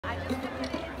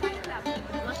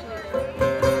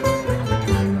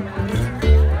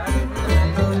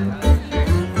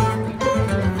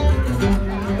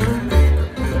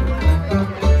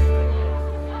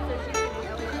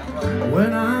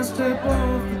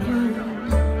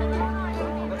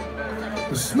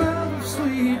The smell of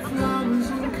sweet flowers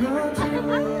in the country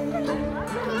lane.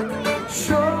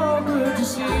 Sure good to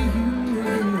see you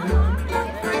here,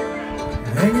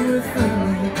 hanging with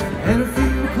family and a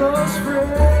few close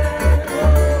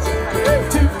friends.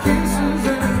 2 kisses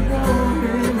and a warm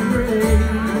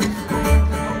embrace.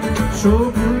 Sure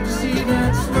good to see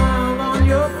that smile on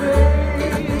your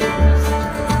face,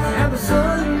 and the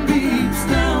sun beats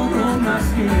down on my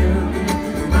skin.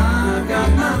 I've got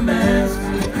my mask,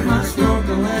 my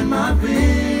snorkel and my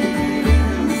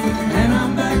fins, and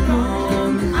I'm back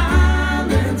on the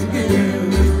island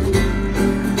again,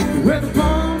 where the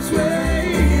palms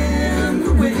sway in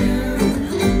the wind,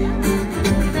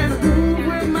 and I groove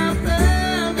with my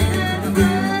family and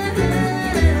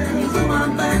friends. So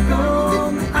I'm back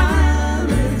on the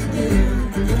island again.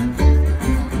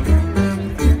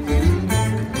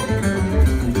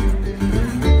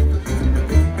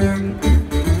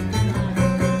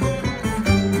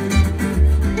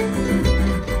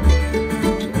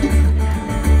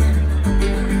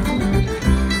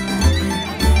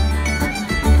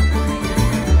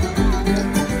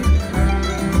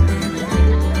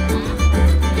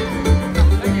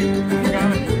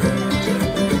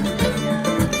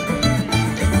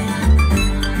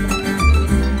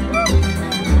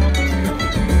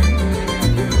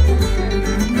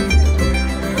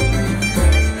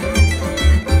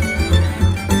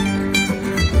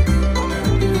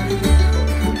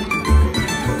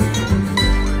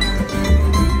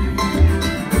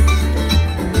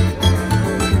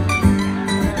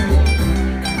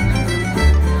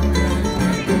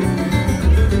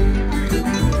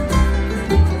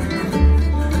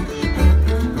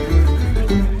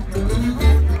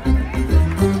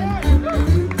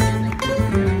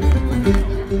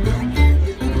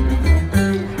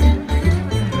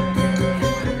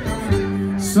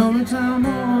 Summertime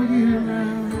all year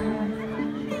round,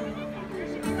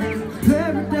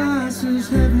 paradise is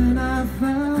heaven I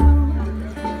found.